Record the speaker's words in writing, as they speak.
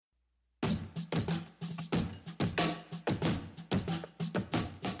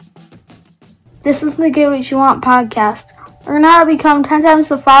This is the Get What You Want podcast. Learn how to become 10 times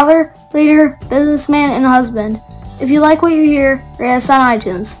the father, leader, businessman, and husband. If you like what you hear, rate us on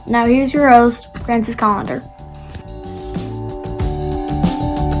iTunes. Now here's your host, Francis Collender.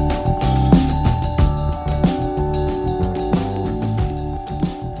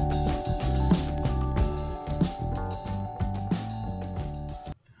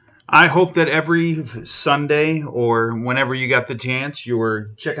 I hope that every Sunday or whenever you got the chance, you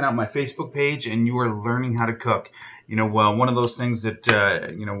were checking out my Facebook page and you were learning how to cook. You know, one of those things that,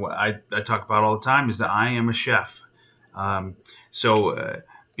 I talk about all the time is that I am a chef. So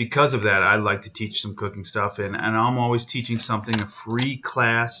because of that, I like to teach some cooking stuff. And I'm always teaching something, a free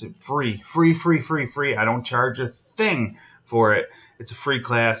class, free. I don't charge a thing for it. It's a free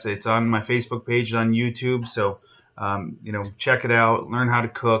class. It's on my Facebook page, on YouTube. So, check it out, learn how to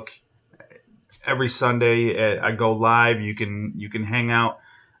cook. Every Sunday I go live. You can hang out.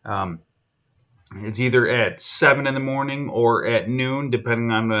 It's either at 7 in the morning or at noon, depending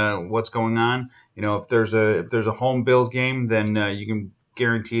on what's going on. You know, if there's a home Bills game, then you can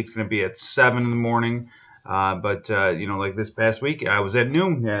guarantee it's going to be at 7 in the morning. But like this past week, I was at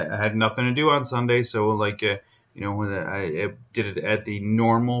noon. I had nothing to do on Sunday, so I did it at the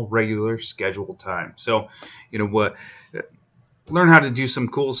normal, regular scheduled time. So, learn how to do some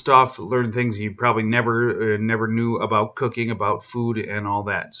cool stuff, learn things you probably never knew about cooking, about food, and all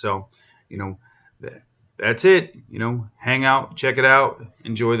that. So, that's it. Hang out, check it out,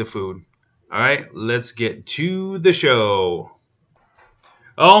 enjoy the food. All right, let's get to the show.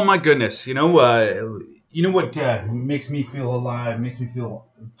 Oh my goodness, what makes me feel alive, makes me feel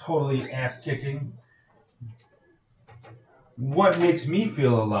totally ass-kicking? What makes me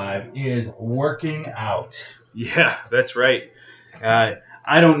feel alive is working out. Yeah, that's right.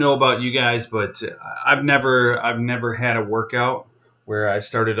 I don't know about you guys, but I've never had a workout where I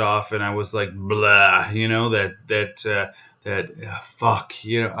started off and I was like, blah, fuck,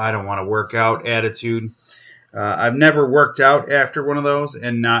 I don't want to work out attitude. I've never worked out after one of those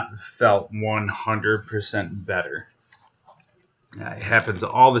and not felt 100% better. It happens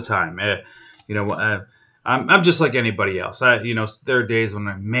all the time. I'm just like anybody else. There are days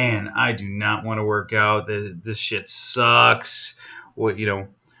when I do not want to work out. This shit sucks. What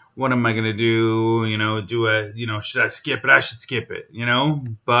am I gonna do? Should I skip it? I should skip it.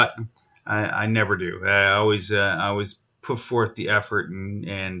 But I never do. I always put forth the effort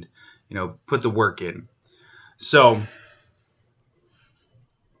and put the work in. So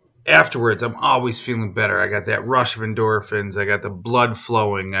afterwards, I'm always feeling better. I got that rush of endorphins. I got the blood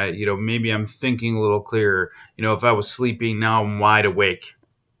flowing. Maybe I'm thinking a little clearer. If I was sleeping, now I'm wide awake.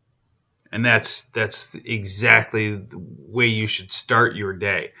 And that's exactly the way you should start your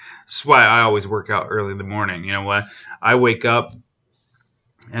day. That's why I always work out early in the morning. You know what? I wake up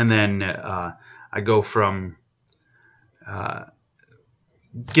and then I go from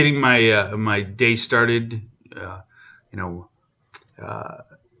getting my day started,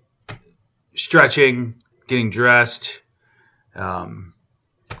 stretching, getting dressed,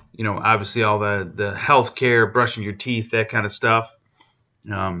 obviously all the health care, brushing your teeth, that kind of stuff.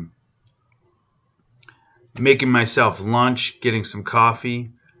 Making myself lunch, getting some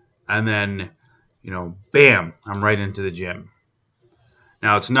coffee, and then, bam, I'm right into the gym.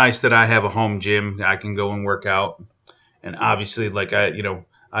 Now, it's nice that I have a home gym. I can go and work out. And obviously,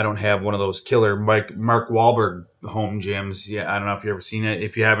 I don't have one of those killer Mark Wahlberg home gyms. Yeah, I don't know if you've ever seen it.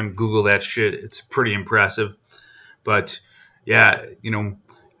 If you haven't, Google that shit. It's pretty impressive. But, yeah,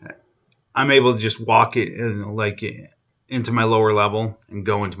 I'm able to just walk it into my lower level and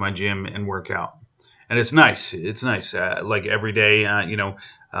go into my gym and work out. And it's nice. It's nice. Every day,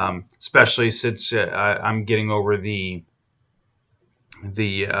 especially since I'm getting over the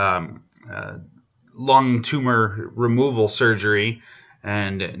lung tumor removal surgery,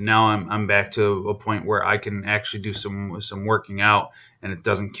 and now I'm back to a point where I can actually do some working out, and it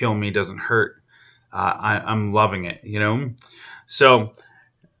doesn't kill me, doesn't hurt. I'm loving it, So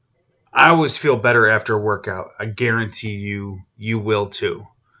I always feel better after a workout. I guarantee you will too.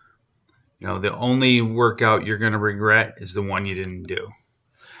 The only workout you're going to regret is the one you didn't do.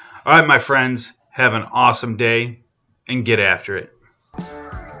 All right, my friends, have an awesome day and get after it.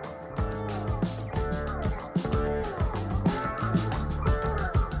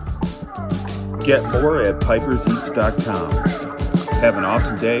 Get more at piperseats.com. Have an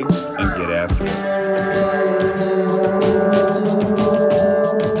awesome day and get after it.